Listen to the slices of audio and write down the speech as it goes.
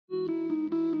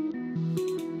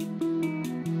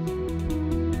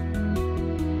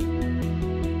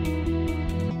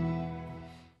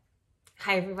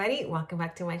Hi everybody, welcome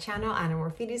back to my channel. Anna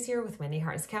Morphedes here with Many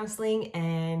Hearts Counseling,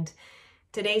 and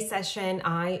today's session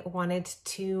I wanted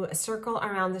to circle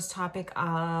around this topic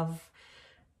of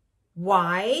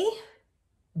why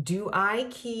do I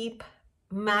keep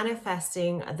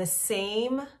manifesting the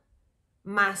same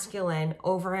masculine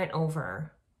over and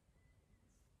over?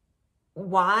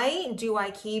 Why do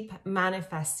I keep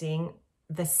manifesting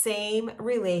the same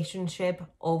relationship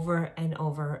over and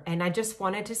over? And I just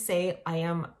wanted to say I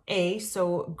am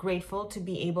so grateful to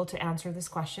be able to answer this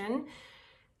question.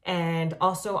 And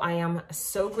also I am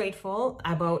so grateful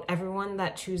about everyone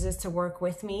that chooses to work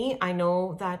with me. I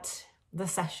know that the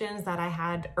sessions that I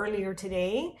had earlier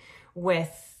today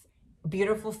with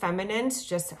beautiful feminines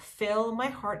just fill my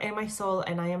heart and my soul.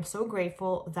 And I am so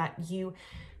grateful that you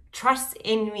trust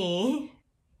in me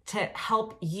to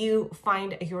help you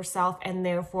find yourself, and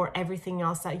therefore everything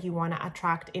else that you want to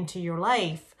attract into your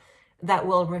life that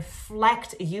will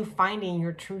reflect you finding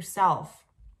your true self.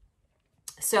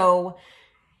 So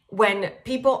when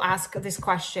people ask this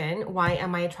question, why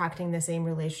am I attracting the same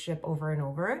relationship over and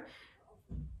over?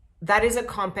 That is a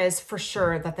compass for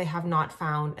sure that they have not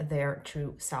found their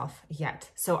true self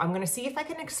yet. So I'm going to see if I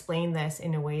can explain this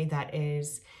in a way that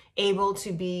is able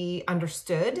to be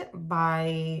understood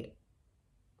by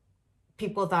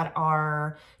people that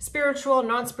are spiritual,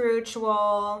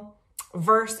 non-spiritual,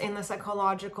 versed in the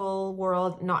psychological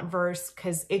world, not versed,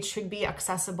 because it should be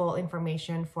accessible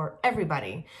information for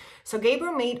everybody. So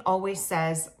Gabor Mate always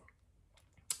says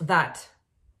that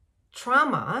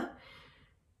trauma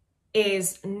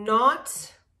is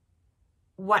not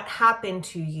what happened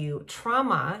to you.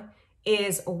 Trauma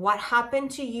is what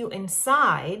happened to you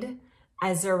inside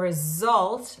as a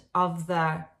result of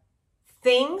the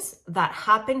things that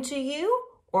happened to you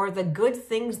or the good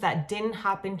things that didn't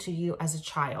happen to you as a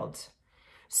child.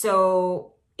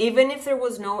 So even if there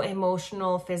was no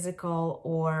emotional, physical,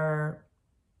 or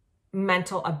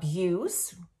mental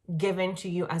abuse given to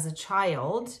you as a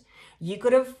child, you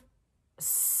could have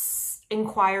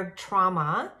acquired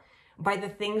trauma by the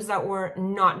things that were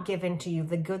not given to you,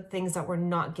 the good things that were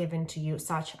not given to you,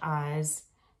 such as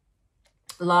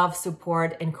love,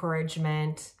 support,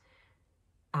 encouragement,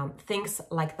 things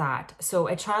like that. So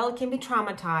a child can be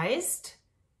traumatized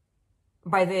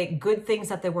by the good things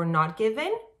that they were not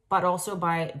given, but also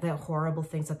by the horrible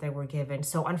things that they were given.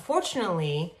 So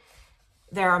unfortunately,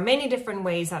 there are many different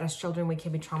ways that as children we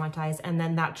can be traumatized, and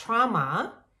then that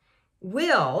trauma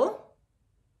will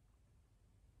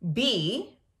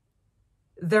be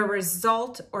the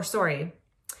result,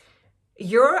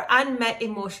 your unmet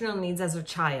emotional needs as a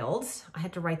child. I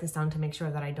had to write this down to make sure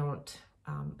that I don't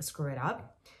screw it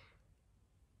up.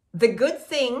 The good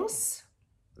things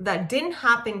that didn't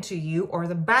happen to you, or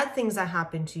the bad things that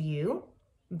happened to you,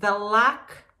 the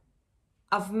lack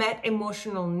of met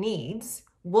emotional needs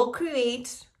will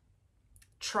create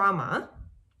trauma.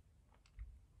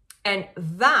 And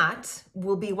that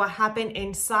will be what happened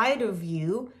inside of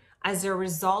you as a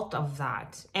result of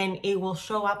that. And it will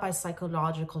show up as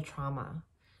psychological trauma.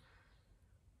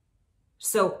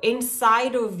 So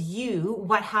inside of you,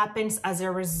 what happens as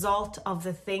a result of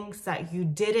the things that you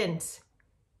didn't,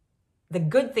 the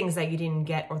good things that you didn't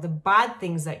get, or the bad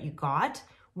things that you got,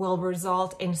 will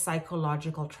result in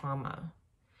psychological trauma.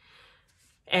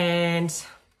 And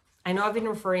I know I've been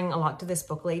referring a lot to this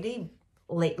book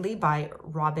lately by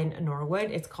Robin Norwood.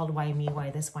 It's called Why Me,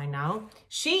 Why This, Why Now.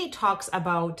 She talks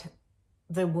about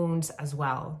the wounds as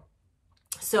well.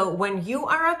 So when you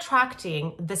are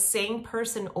attracting the same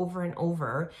person over and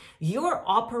over, you're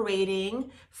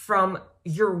operating from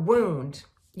your wound.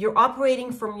 You're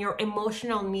operating from your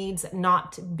emotional needs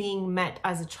not being met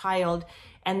as a child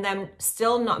and them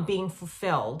still not being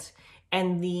fulfilled,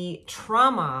 and the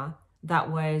trauma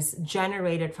that was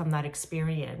generated from that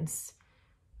experience.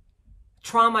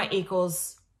 Trauma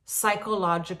equals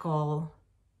psychological,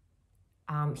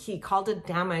 he called it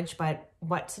damage, but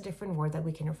what's a different word that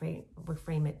we can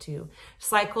reframe it to?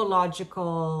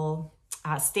 Psychological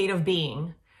state of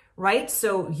being, right?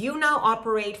 So you now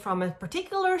operate from a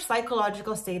particular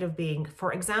psychological state of being.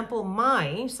 For example,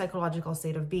 my psychological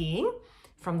state of being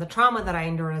from the trauma that I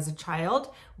endured as a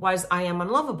child was I am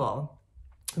unlovable.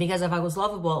 Because if I was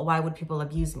lovable, why would people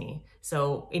abuse me?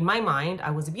 So in my mind,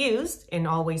 I was abused in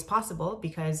all ways possible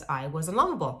because I was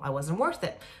unlovable. I wasn't worth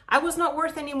it. I was not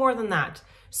worth any more than that.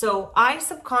 So I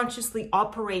subconsciously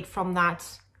operate from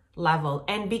that level.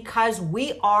 And because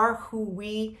we are who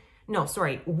we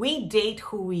date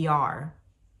who we are.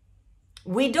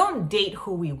 We don't date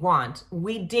who we want.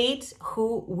 We date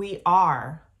who we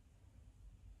are.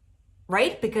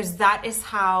 Right? Because that is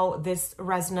how this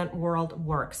resonant world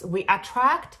works. We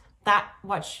attract that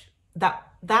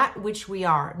that which we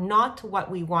are, not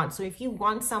what we want. So if you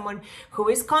want someone who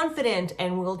is confident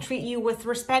and will treat you with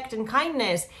respect and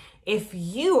kindness, if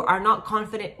you are not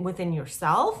confident within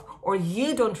yourself, or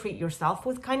you don't treat yourself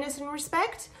with kindness and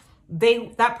respect,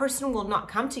 that person will not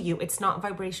come to you. It's not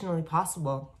vibrationally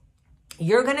possible.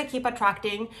 You're going to keep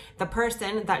attracting the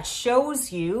person that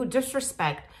shows you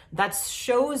disrespect, that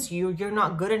shows you you're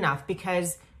not good enough,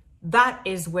 because that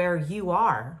is where you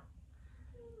are,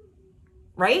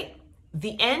 right?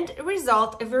 The end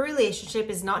result of a relationship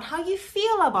is not how you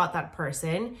feel about that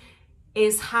person,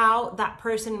 is how that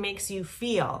person makes you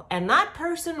feel. And that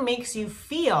person makes you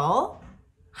feel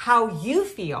how you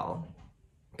feel.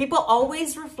 People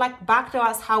always reflect back to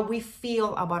us how we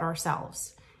feel about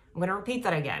ourselves. I'm going to repeat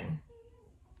that again.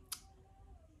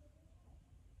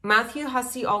 Matthew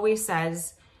Hussey always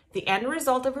says, the end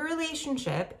result of a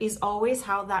relationship is always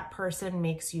how that person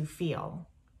makes you feel.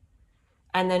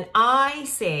 And then I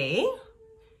say,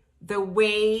 the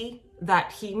way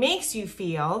that he makes you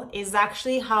feel is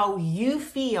actually how you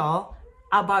feel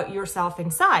about yourself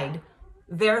inside.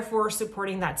 Therefore,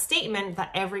 supporting that statement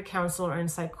that every counselor and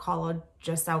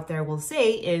psychologist out there will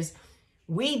say is,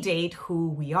 we date who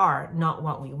we are, not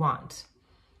what we want.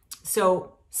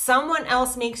 So someone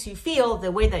else makes you feel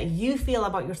the way that you feel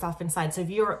about yourself inside. So if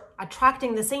you're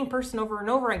attracting the same person over and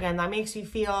over again, that makes you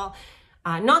feel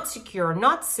not secure,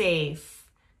 not safe,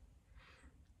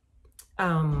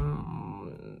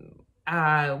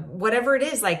 whatever it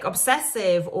is, like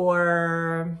obsessive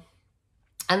or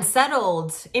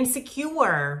unsettled,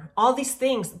 insecure, all these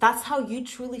things, that's how you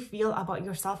truly feel about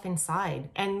yourself inside.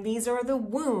 And these are the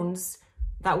wounds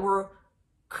that were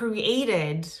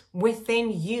created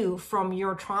within you from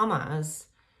your traumas,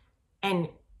 and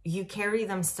you carry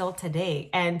them still today.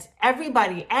 And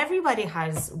everybody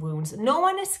has wounds. No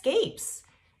one escapes.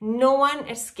 No one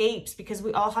escapes, because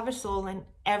we all have a soul, and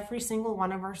every single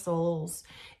one of our souls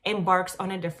embarks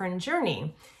on a different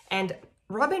journey. And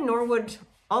Robin Norwood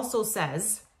also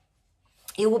says,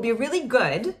 it will be really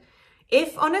good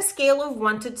if on a scale of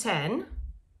 1 to 10,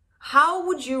 how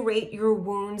would you rate your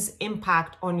wounds'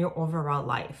 impact on your overall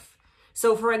life?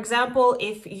 So for example,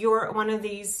 if you're one of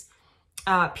these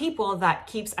people that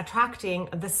keeps attracting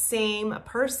the same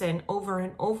person over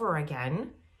and over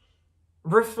again,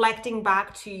 reflecting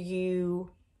back to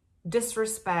you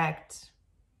disrespect,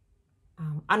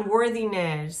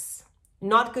 unworthiness,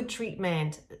 not good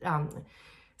treatment,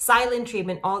 silent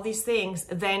treatment, all these things,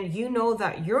 then you know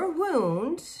that your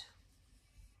wound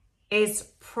is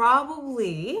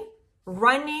probably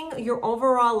running your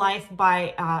overall life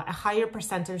by a higher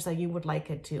percentage that you would like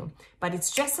it to. But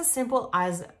it's just as simple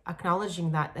as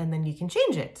acknowledging that, and then you can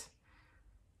change it.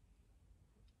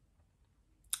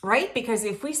 Right? Because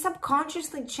if we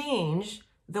subconsciously change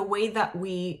the way that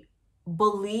we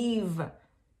believe,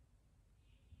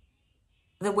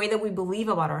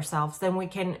 about ourselves, then we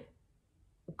can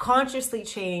consciously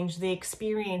change the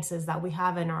experiences that we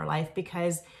have in our life.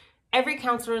 Because every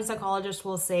counselor and psychologist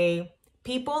will say,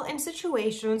 people and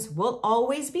situations will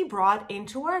always be brought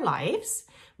into our lives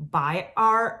by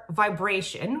our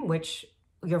vibration, which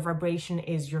your vibration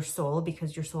is your soul,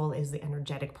 because your soul is the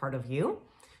energetic part of you.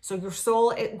 So your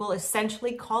soul, it will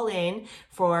essentially call in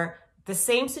for the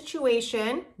same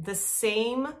situation, the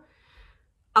same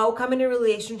outcome in a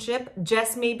relationship,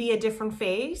 just maybe a different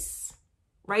phase,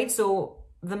 right? So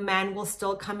the man will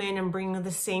still come in and bring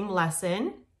the same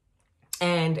lesson,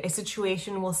 and a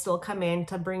situation will still come in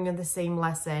to bring you the same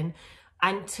lesson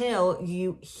until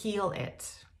you heal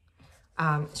it.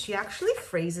 She actually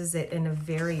phrases it in a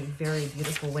very, very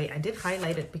beautiful way. I did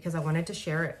highlight it because I wanted to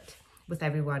share it with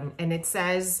everyone. And it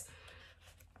says,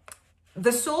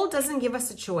 the soul doesn't give us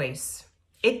a choice.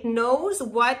 It knows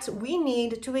what we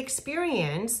need to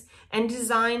experience and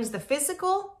designs the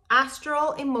physical,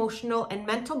 astral, emotional, and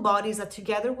mental bodies that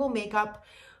together will make up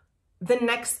the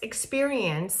next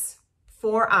experience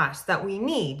for us that we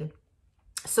need.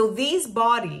 So these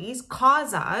bodies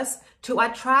cause us to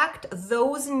attract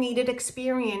those needed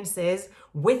experiences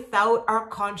without our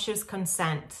conscious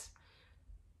consent.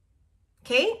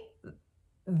 Okay?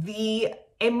 The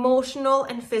emotional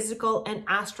and physical and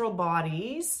astral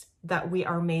bodies that we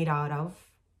are made out of,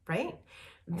 right?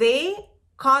 They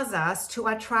cause us to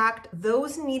attract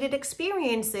those needed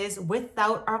experiences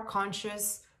without our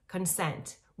conscious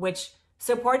consent, which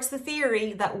supports the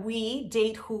theory that we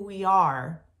date who we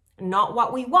are, not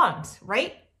what we want,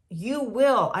 right? You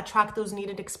will attract those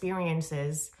needed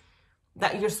experiences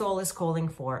that your soul is calling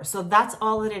for. So that's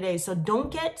all that it is. So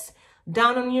don't get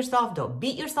down on yourself. Don't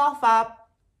beat yourself up.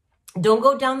 Don't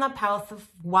go down that path of,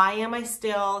 why am I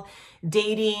still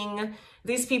dating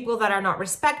these people that are not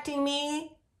respecting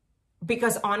me?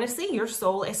 Because honestly, your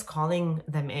soul is calling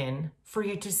them in for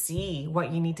you to see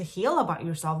what you need to heal about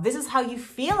yourself. This is how you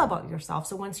feel about yourself.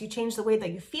 So once you change the way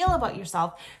that you feel about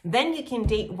yourself, then you can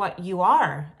date what you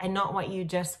are and not what you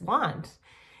just want.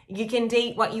 You can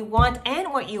date what you want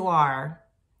and what you are.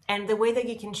 And the way that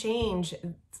you can change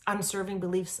unserving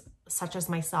beliefs such as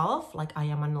myself, like I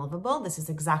am unlovable. This is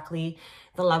exactly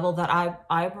the level that I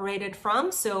operated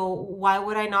from. So why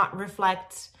would I not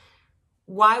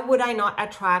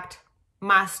attract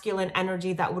masculine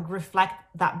energy that would reflect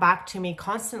that back to me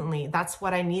constantly? That's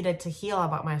what I needed to heal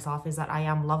about myself, is that I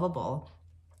am lovable.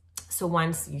 So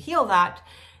once you heal that,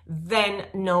 then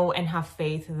know and have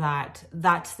faith that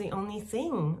that's the only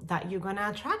thing that you're going to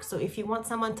attract. So if you want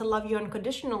someone to love you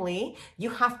unconditionally, you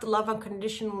have to love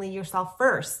unconditionally yourself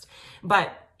first.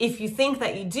 But if you think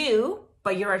that you do,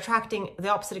 but you're attracting the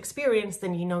opposite experience,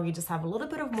 then you know you just have a little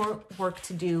bit of more work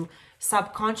to do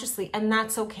subconsciously. And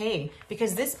that's okay,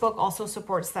 because this book also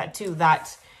supports that too,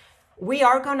 that we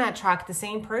are going to attract the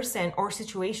same person or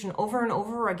situation over and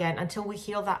over again until we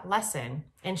heal that lesson.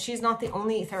 And she's not the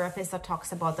only therapist that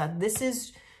talks about that. This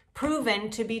is proven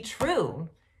to be true.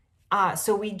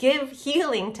 So we give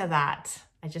healing to that.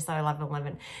 I just thought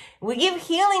 11:11. We give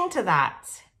healing to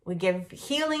that. We give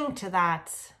healing to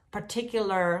that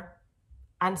particular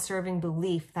unserving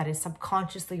belief that is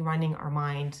subconsciously running our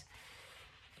mind.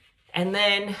 And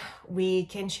then we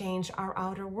can change our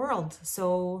outer world.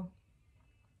 So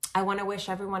I want to wish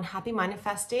everyone happy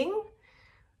manifesting,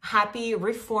 happy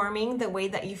reforming the way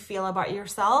that you feel about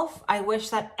yourself. I wish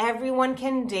that everyone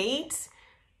can date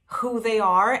who they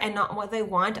are and not what they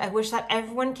want. I wish that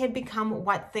everyone can become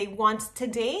what they want to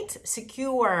date: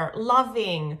 secure,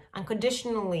 loving,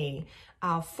 unconditionally,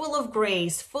 full of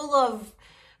grace, full of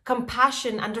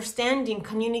compassion, understanding,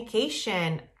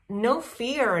 communication, no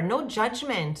fear, no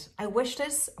judgment. I wish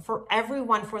this for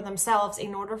everyone, for themselves,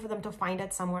 in order for them to find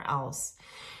it somewhere else.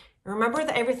 Remember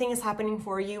that everything is happening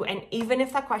for you. And even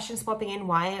if that question's popping in,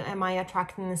 why am I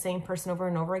attracting the same person over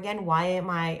and over again? Why am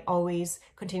I always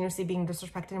continuously being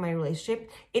disrespected in my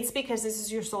relationship? It's because this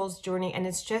is your soul's journey, and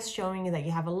it's just showing you that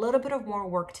you have a little bit of more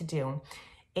work to do.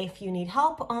 If you need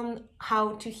help on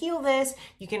how to heal this,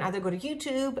 you can either go to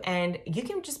YouTube, and you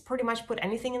can just pretty much put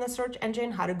anything in the search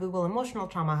engine: how to Google emotional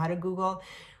trauma, how to Google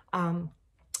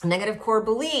negative core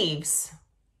beliefs.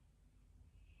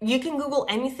 You can Google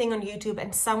anything on YouTube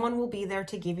and someone will be there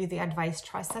to give you the advice.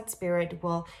 Trust that spirit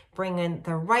will bring in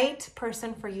the right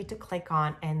person for you to click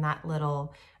on, and that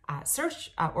little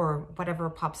search or whatever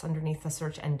pops underneath the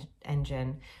search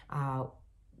engine.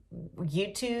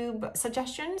 YouTube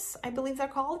suggestions, I believe they're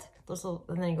called.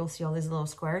 And then you'll see all these little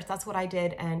squares. That's what I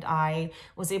did, and I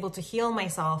was able to heal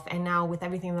myself. And now with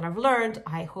everything that I've learned,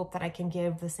 I hope that I can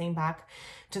give the same back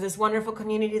to this wonderful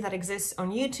community that exists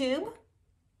on YouTube.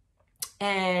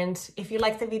 And if you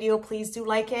like the video, please do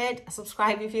like it.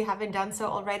 Subscribe if you haven't done so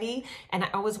already. And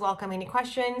I always welcome any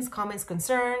questions, comments,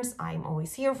 concerns. I'm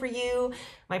always here for you.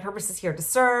 My purpose is here to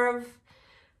serve.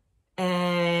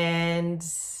 And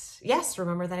yes,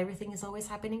 remember that everything is always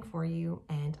happening for you.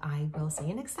 And I will see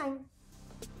you next time.